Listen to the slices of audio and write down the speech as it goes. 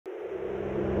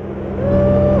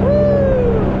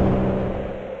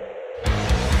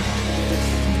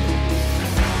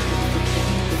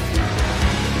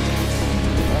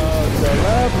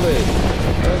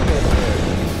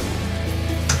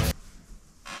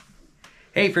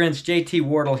Hey friends, JT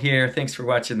Wardle here. Thanks for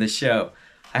watching the show.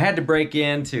 I had to break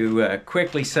in to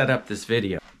quickly set up this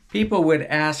video. People would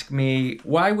ask me,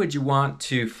 why would you want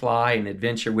to fly an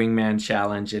Adventure Wingman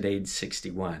challenge at age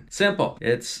 61? Simple.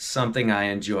 It's something I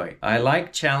enjoy. I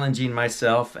like challenging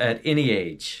myself at any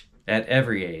age. At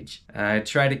every age. I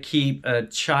try to keep a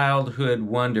childhood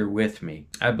wonder with me.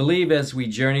 I believe as we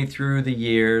journey through the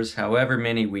years, however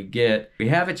many we get, we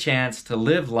have a chance to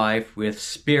live life with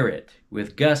spirit,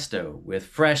 with gusto, with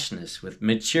freshness, with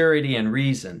maturity and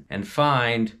reason, and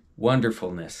find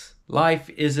wonderfulness. Life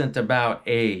isn't about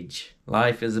age.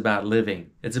 Life is about living.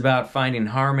 It's about finding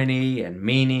harmony and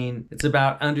meaning. It's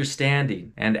about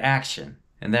understanding and action.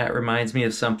 And that reminds me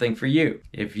of something for you.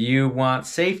 If you want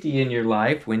safety in your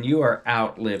life when you are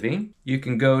out living, you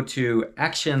can go to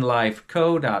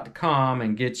actionlifeco.com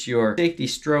and get your Safety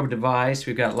Strobe device.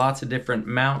 We've got lots of different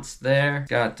mounts there.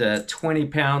 Got 20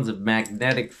 pounds of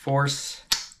magnetic force.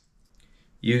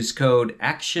 Use code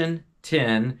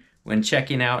ACTION10 when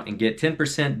checking out and get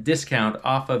 10% discount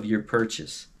off of your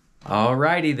purchase.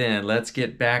 Alrighty then, let's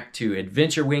get back to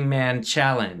Adventure Wingman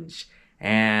Challenge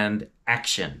and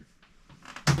action.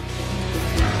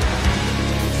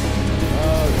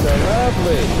 Oh, so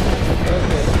lovely. Look at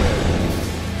this.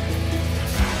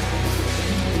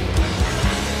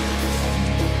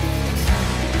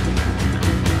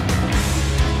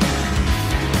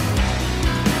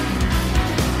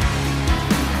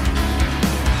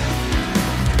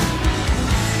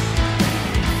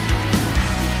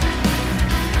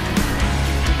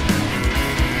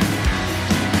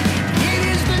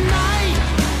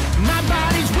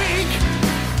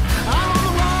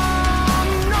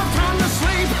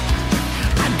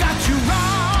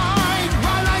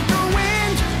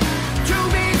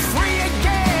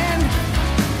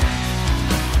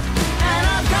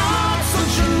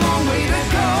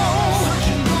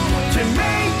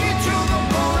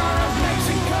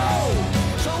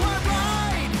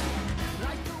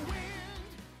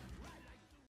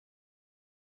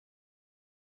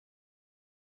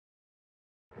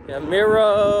 Got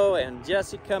Miro and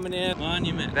Jesse coming in.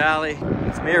 Monument Valley.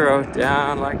 It's Miro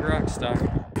down like a rock star.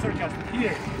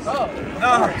 Here. Oh,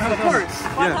 no, of course.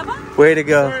 Yeah. Way to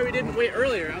go. Sorry we didn't wait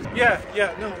earlier. Yeah,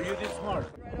 no, you did smart.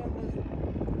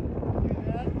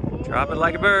 Drop it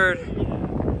like a bird.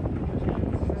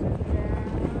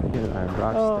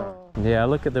 Rock star. Yeah,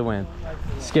 look at the wind.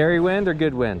 Scary wind or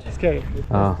good wind? Scary.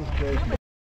 Oh.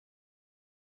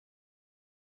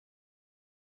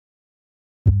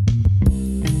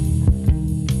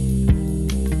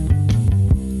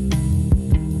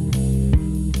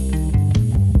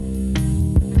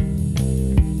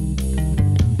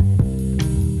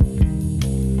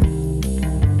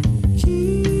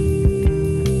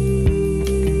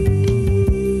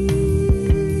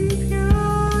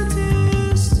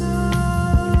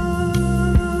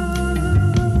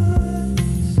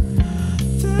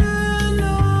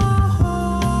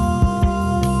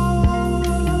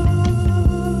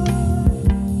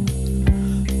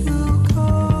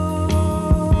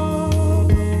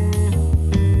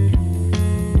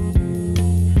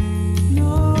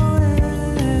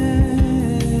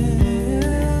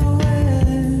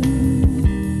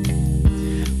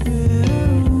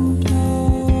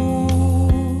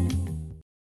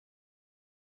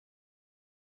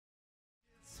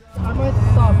 I might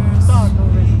start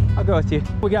already. I'll go with you.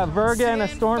 We got Virga and a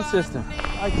storm system.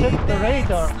 I checked the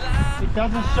radar. It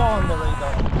doesn't show on the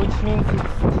radar, which means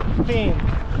it's thin.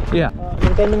 Yeah.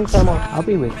 In 10 minutes I'm on. I'll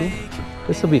be with you.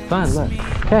 This will be fun, look.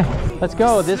 Okay, let's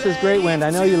go. This is great wind. I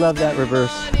know you love that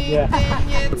reverse. Yeah.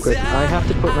 Quick, I have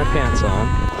to put my pants on.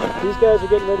 These guys are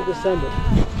getting ready to send it.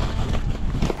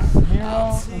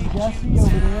 Miro and Jesse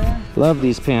over there. Love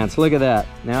these pants. Look at that.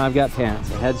 Now I've got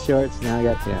pants. I had shorts, now I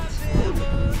got pants.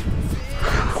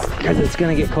 Because it's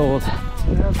gonna get cold.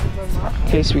 In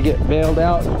case we get bailed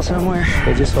out somewhere.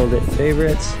 So just hold it.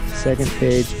 Favorites, second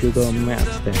page, Google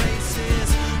Maps there.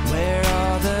 Where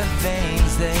all the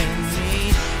things they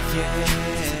meet,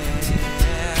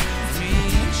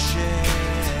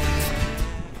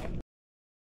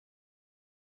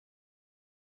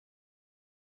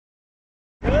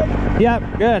 Yep,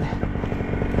 good.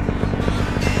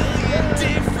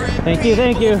 Thank you,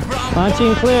 thank you.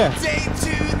 Launching clear.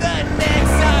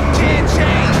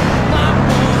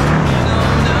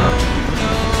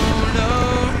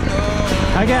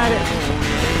 I got it.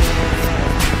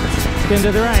 Spin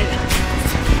to the right.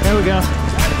 There we go.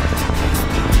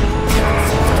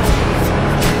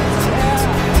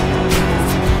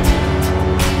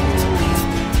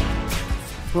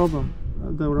 Problem.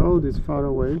 The road is far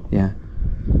away. Yeah.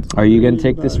 Are you going to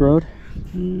take this road?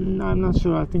 I'm not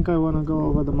sure. I think I want to go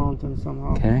over the mountain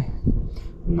somehow. Okay.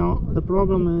 No, the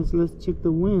problem is, let's check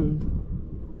the wind.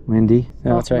 Windy?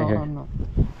 No, it's right no, here. I'm not.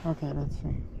 Okay, let's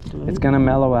see. It's gonna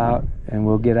mellow out and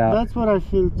we'll get out. That's what I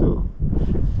feel too.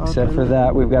 Except for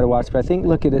that, we've got to watch. But I think,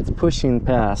 look at it's pushing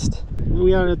past.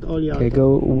 We are at Olyata. Okay,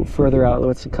 go further out.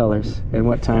 What's the colors? And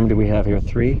what time do we have here?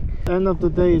 3? End of the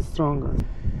day is stronger.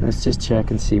 Let's just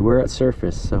check and see. We're at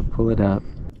surface, so pull it up.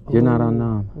 You're not on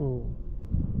nom. Oh.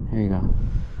 Here you go.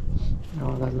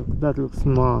 No, that looks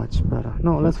much better.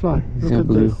 No, let's fly. Look at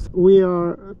blue. this. We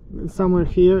are somewhere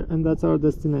here, and that's our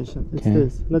destination. It's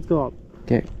this. Let's go up.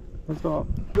 Okay. Let's go up.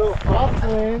 Go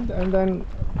upwind, and then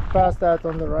pass that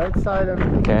on the right side.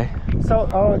 And Okay. so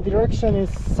our direction is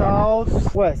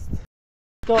southwest.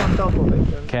 Go on top of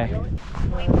it. Okay.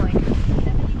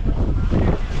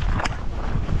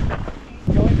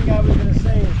 The only thing I was going to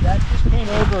say is that just came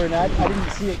over and I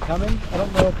didn't see it coming. I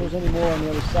don't know if there's any more on the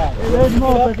other side. There's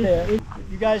more, up but there.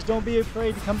 You guys don't be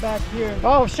afraid to come back here.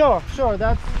 Oh, sure.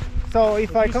 That's so.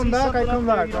 If I come back, I come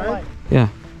back, right? Yeah.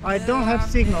 I don't have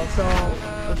signal, so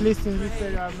at least in this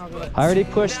area, I'm not gonna. I already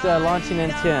pushed launching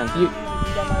in 10. You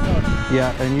got my note.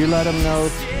 Yeah, and you let them know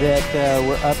that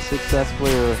we're up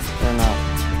successfully or not.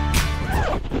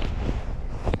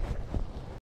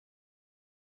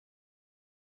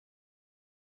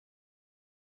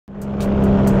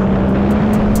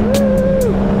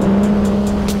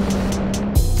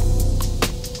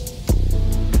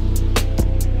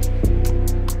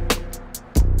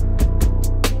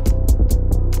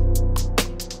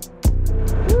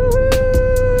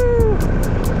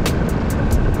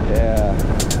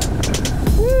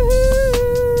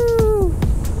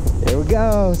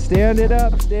 Stand it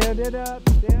up, stand it up,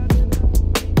 stand it up.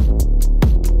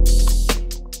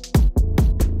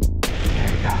 There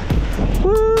you go.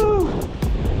 Woo!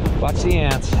 Watch the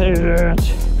ants. Hey,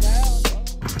 ants.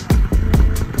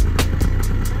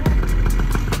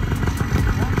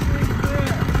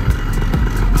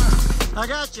 I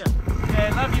got you.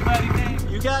 Okay, love you, buddy.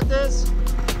 You got this.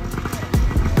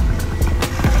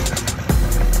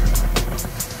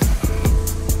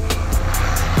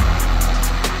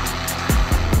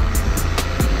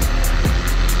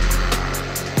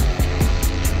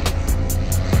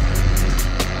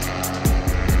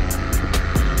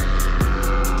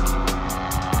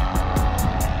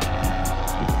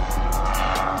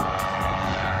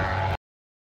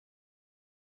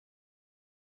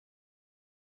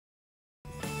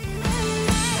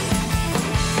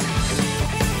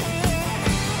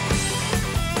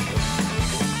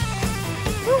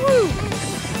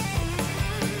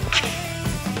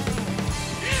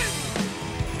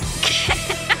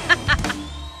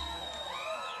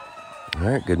 All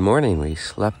right, good morning. We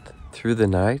slept through the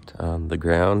night on the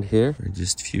ground here. We're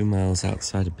just a few miles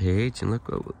outside of Page, and look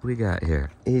what we got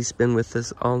here. He's been with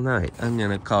us all night. I'm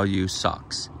gonna call you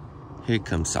Socks. Here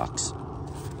comes Socks.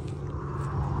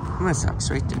 Come on, Socks,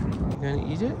 right there. You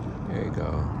gonna eat it? There you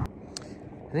go.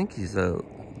 I think he's a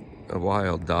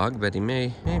wild dog, but he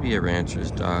may be a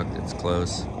rancher's dog that's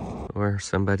close. Or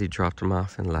somebody dropped him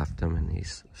off and left him, and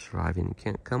he's surviving. You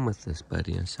can't come with us,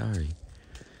 buddy. I'm sorry.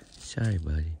 Sorry,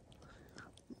 buddy.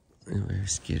 We're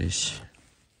skittish.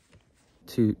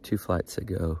 Two flights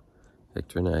ago,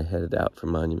 Victor and I headed out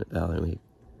from Monument Valley.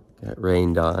 We got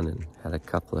rained on and had a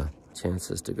couple of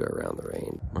chances to go around the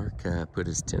rain. Mark put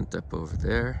his tent up over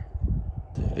there.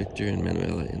 Victor and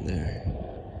Manuela in there.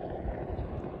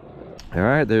 All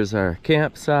right, there's our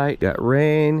campsite. Got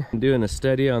rain. I'm doing a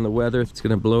study on the weather. It's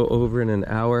gonna blow over in an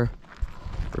hour.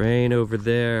 Rain over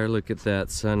there. Look at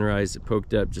that sunrise. It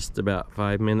poked up just about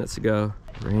 5 minutes ago.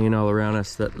 Rain all around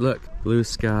us. Look, blue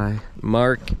sky.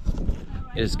 Mark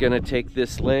is gonna take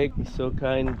this leg. He's so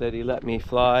kind that he let me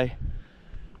fly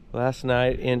last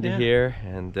night into here,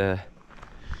 and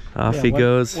off he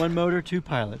goes. One motor, 2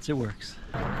 pilots. It works.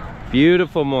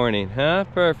 Beautiful morning, huh?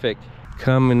 Perfect.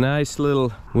 Come a nice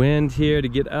little wind here to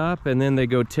get up, and then they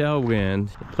go tailwind.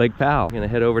 Lake Powell. I'm gonna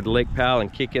head over to Lake Powell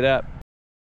and kick it up.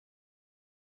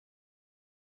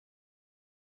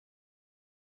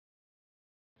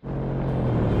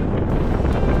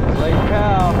 Lake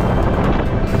Powell.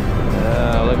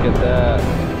 Oh, look at that.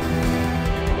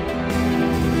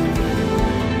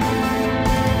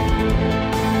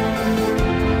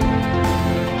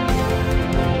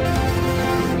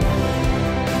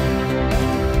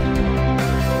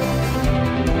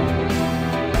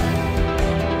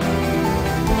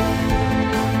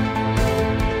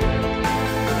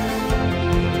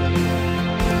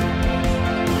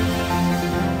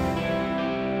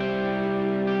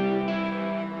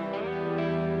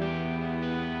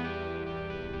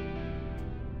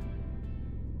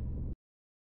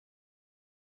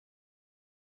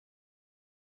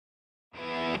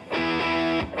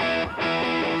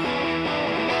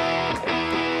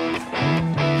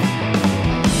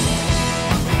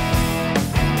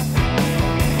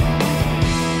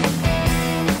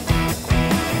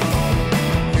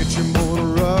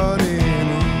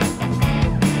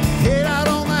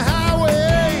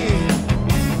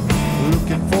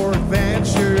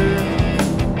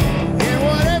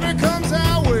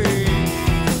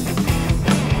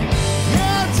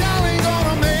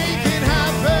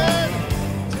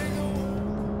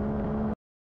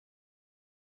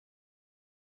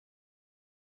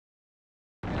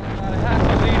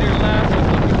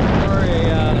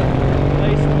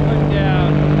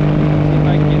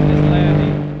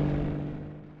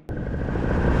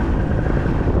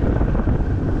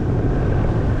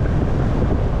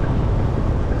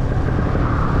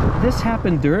 This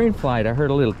happened during flight. I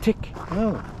heard a little tick.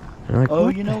 Oh. I'm like, Oh,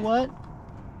 what you the- know what?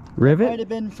 Rivet? Might have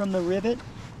been from the rivet.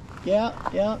 Yeah,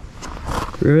 yeah,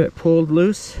 Rivet pulled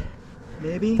loose.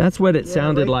 maybe. That's what it Yeah,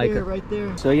 sounded right like. there, right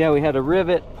there. So yeah, we had a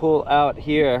rivet pull out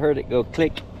here. I heard it go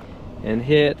click and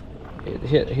hit. It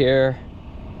hit here.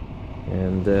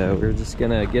 And we're just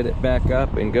gonna get it back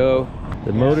up and go.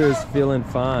 The motor's feeling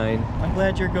fine. I'm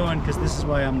glad you're going because this is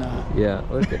why I'm not. Yeah,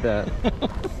 look at that.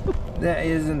 That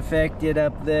is infected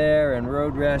up there and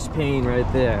road rash pain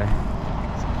right there.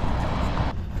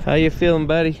 How you feeling,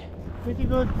 buddy? Pretty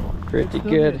good. Pretty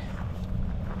good.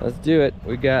 Let's do it.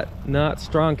 We got not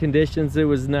strong conditions. It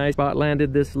was nice. Spot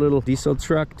landed this little diesel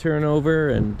truck turnover,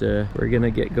 and we're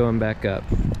gonna get going back up.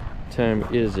 What time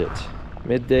is it?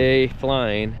 Midday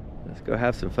flying. Let's go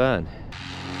have some fun.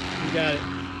 You got it.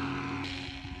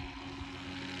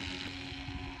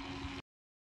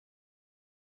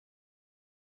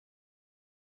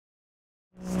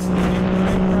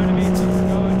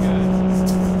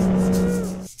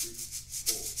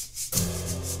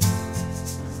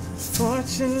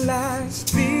 Fortune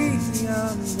lies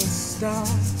beyond the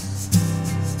stars.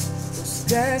 Those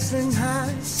dazzling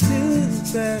heights too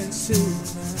bad to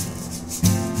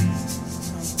climb.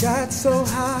 I got so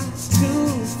high to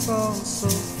fall so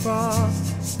far,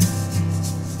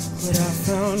 but I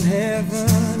found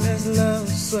heaven as love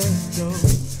swept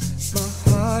over my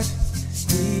heart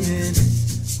beating,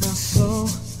 my soul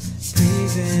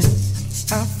breathing.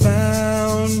 I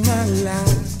found my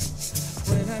life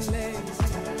when I lay.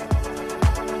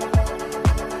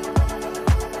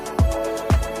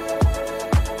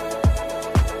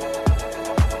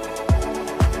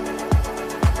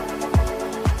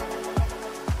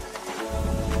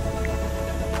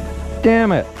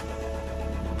 Damn it!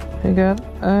 I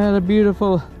had a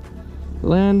beautiful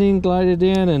landing, glided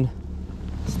in, and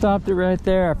stopped it right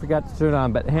there. I forgot to turn it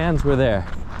on, but hands were there.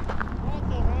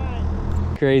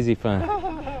 Crazy fun.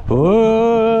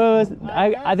 Whoa!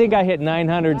 I think I hit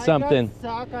 900 something.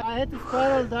 I had to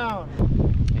spiral down.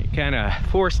 It kind of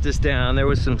forced us down. There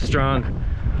was some strong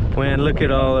wind. Look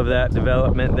at all of that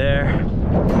development there.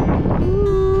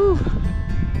 Woo.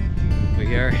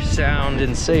 We are sound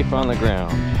and safe on the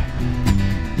ground.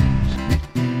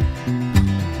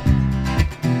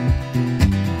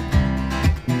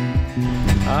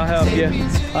 I'll help you.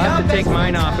 I'll have to take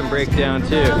mine off and break down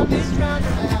too.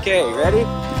 Okay, ready?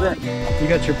 You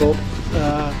got your bolt.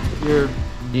 Your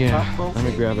Yeah, top bolt? let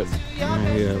me grab it.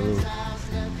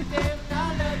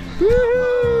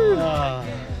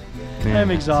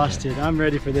 I'm exhausted. I'm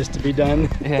ready for this to be done.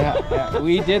 Yeah,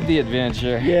 we did the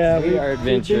adventure. Yeah, we are we've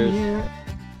been adventurers. here.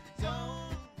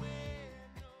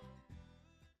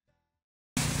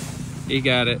 You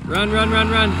got it. Run, run, run,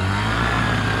 run.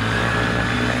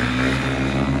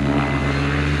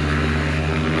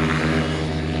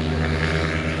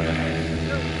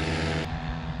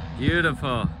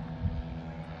 Beautiful.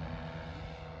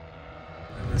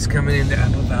 It's coming into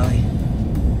Apple Valley.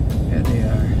 There they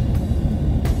are.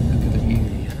 Look at the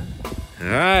beauty, huh? All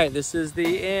right, this is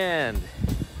the end.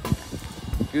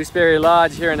 Gooseberry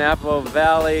Lodge here in Apple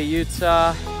Valley,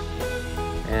 Utah.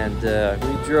 And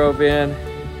we drove in.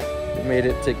 We made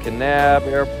it to Kanab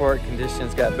Airport.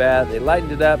 Conditions got bad. They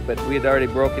lightened it up, but we had already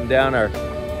broken down our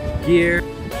gear.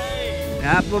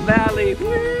 Apple Valley.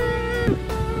 Woo!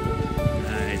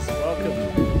 Nice. Welcome.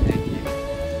 Thank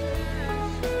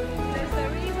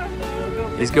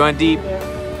you. He's going deep.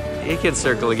 He can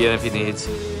circle again if he needs.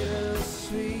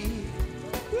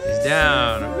 He's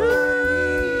down.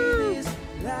 Woo!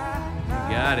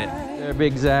 Got it. There,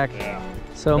 Big Zach.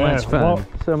 So much fun. So much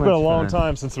It's been a long fun.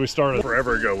 time since we started.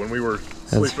 Forever ago when we were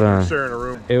sleeping, fun. sharing a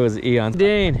room. It was eons.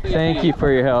 Dean, thank you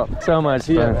for your help. So much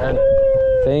fun. Yeah, man.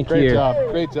 Thank Great you. job.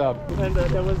 Great job. And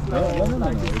there was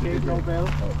like a skate Nobel.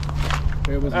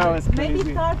 It was Oh, it's Maybe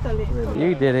crazy. totally.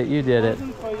 You did it. You did it.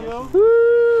 Wasn't for you.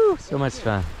 Woo! So much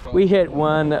fun. We hit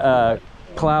one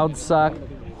cloud suck.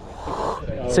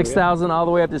 6,000 all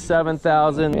the way up to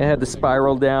 7,000. It had to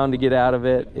spiral down to get out of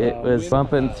it. It was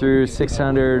bumping through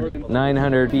 600,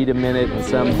 900 feet a minute in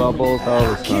some bubbles.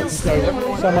 Oh, it was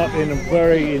fun. Sum up in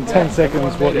very in 10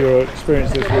 seconds what your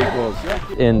experience this week was.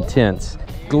 Intense,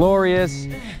 glorious,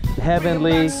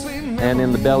 heavenly, and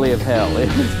in the belly of hell.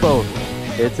 It's both.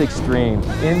 It's extreme.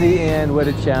 In the end, what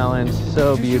a challenge.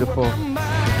 So beautiful.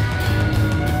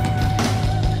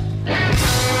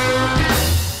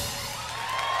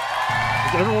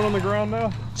 Is everyone on the ground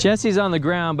now? Jesse's on the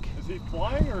ground. Is he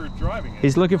flying or driving it?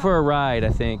 He's looking for a ride, I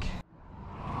think.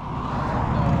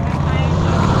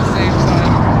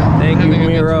 Thank you,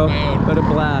 Miro. What a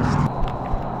blast.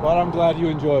 But I'm glad you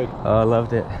enjoyed. Oh, I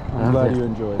loved it. I'm glad you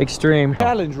enjoyed. Extreme.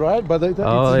 Challenge, right? But it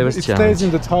was stays in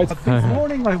the tight. This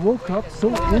morning I woke up so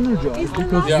energized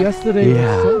because yesterday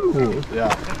was so cool.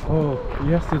 Yeah. Oh,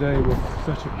 yesterday was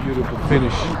such a beautiful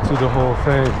finish to the whole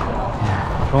thing.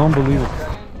 Can't believe it.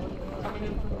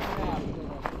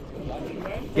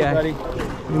 Yeah,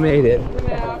 we made it.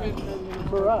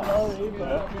 For us.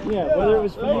 Yeah, whether it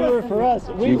was for you or for us,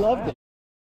 we loved it.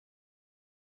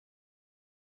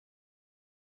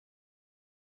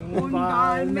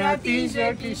 Me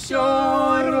atinge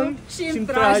piciorul și-mi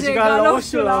trage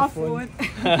galoșul la fund.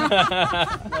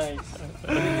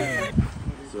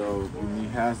 So he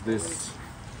has this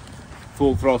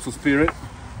full throttle spirit,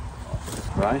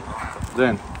 right?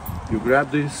 Then you grab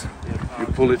this, you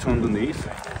pull it underneath,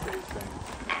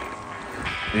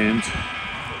 and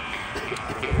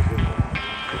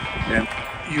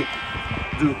you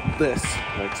do this,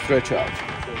 like stretch out,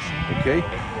 okay?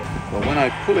 But when I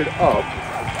pull it up,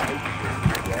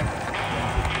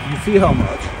 you see how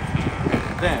much?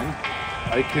 Then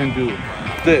I can do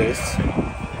this,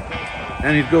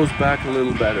 and it goes back a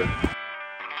little better.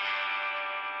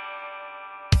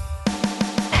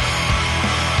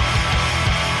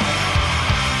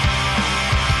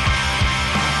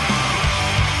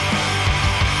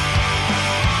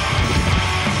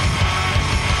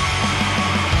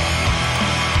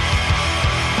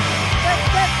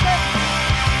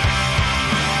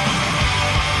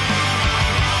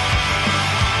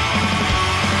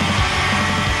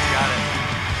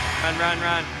 Run,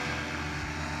 run.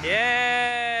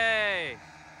 Yay!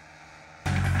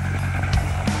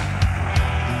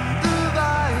 The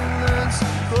violence,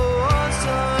 oh,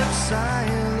 such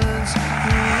silence.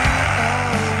 Who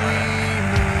are we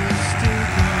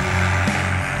mistaken?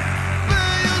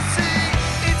 But you see,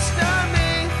 it's not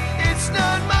me, it's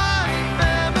not my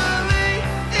family.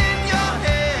 In your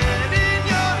head,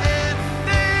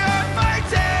 they are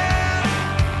fighting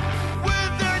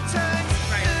with their tanks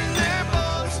and their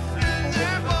bombs.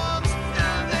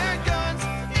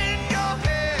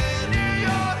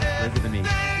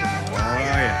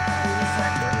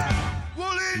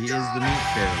 He is the meat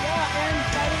fairy.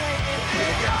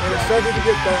 And it started to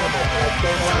get thermal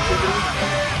activity.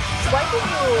 Why did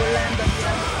you land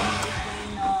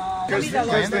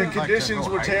Because the conditions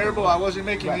were terrible. I wasn't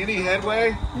making any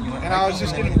headway, and I was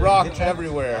just getting rocked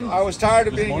everywhere. I was tired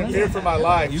of being in fear for my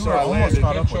life, so I landed.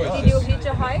 Did you hit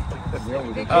a hike?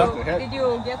 Did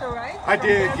you get a ride? I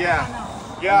did, yeah.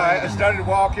 Yeah, I started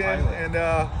walking, and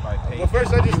well,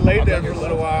 first I just laid there for a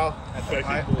little while, and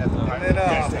then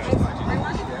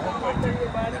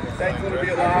thankful to be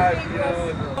alive. You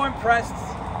know. So impressed.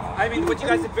 I mean, what you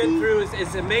guys have been through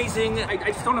is amazing. I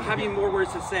just don't have any more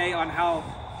words to say on how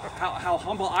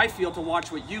humble I feel to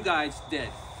watch what you guys did.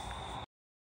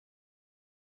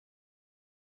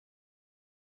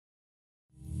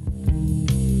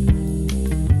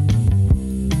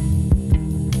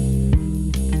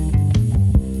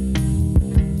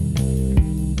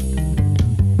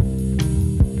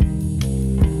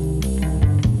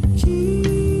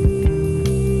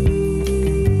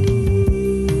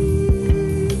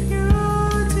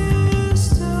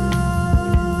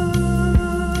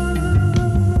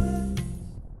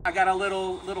 I got a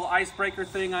little icebreaker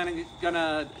thing I'm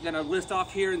gonna list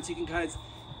off here, and so you can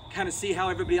kind of see how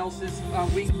everybody else's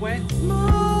week went. It's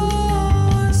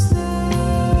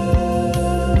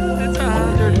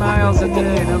 100 miles a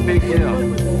day, no big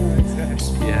deal.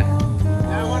 Yeah.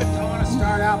 I want to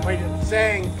start out by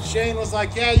saying Shane was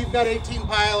like, "Yeah, you've got 18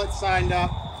 pilots signed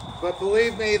up, but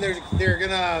believe me, you're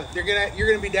gonna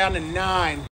be down to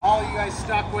 9. All you guys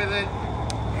stuck with it,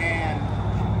 and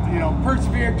you know,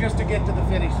 persevered just to get to the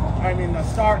finish. I mean, the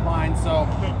start line. So,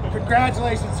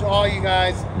 congratulations to all you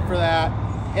guys for that,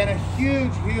 and a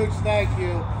huge thank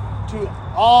you to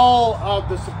all of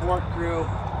the support crew,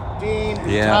 Dean,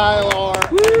 and Tyler,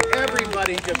 and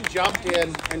everybody just jumped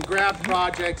in and grabbed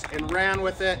projects and ran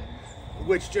with it,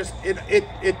 which just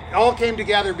it all came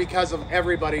together because of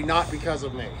everybody, not because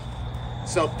of me.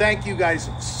 So thank you guys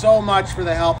so much for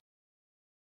the help.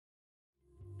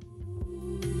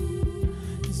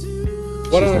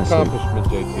 What an accomplishment,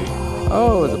 JT.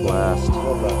 Oh, it was a blast.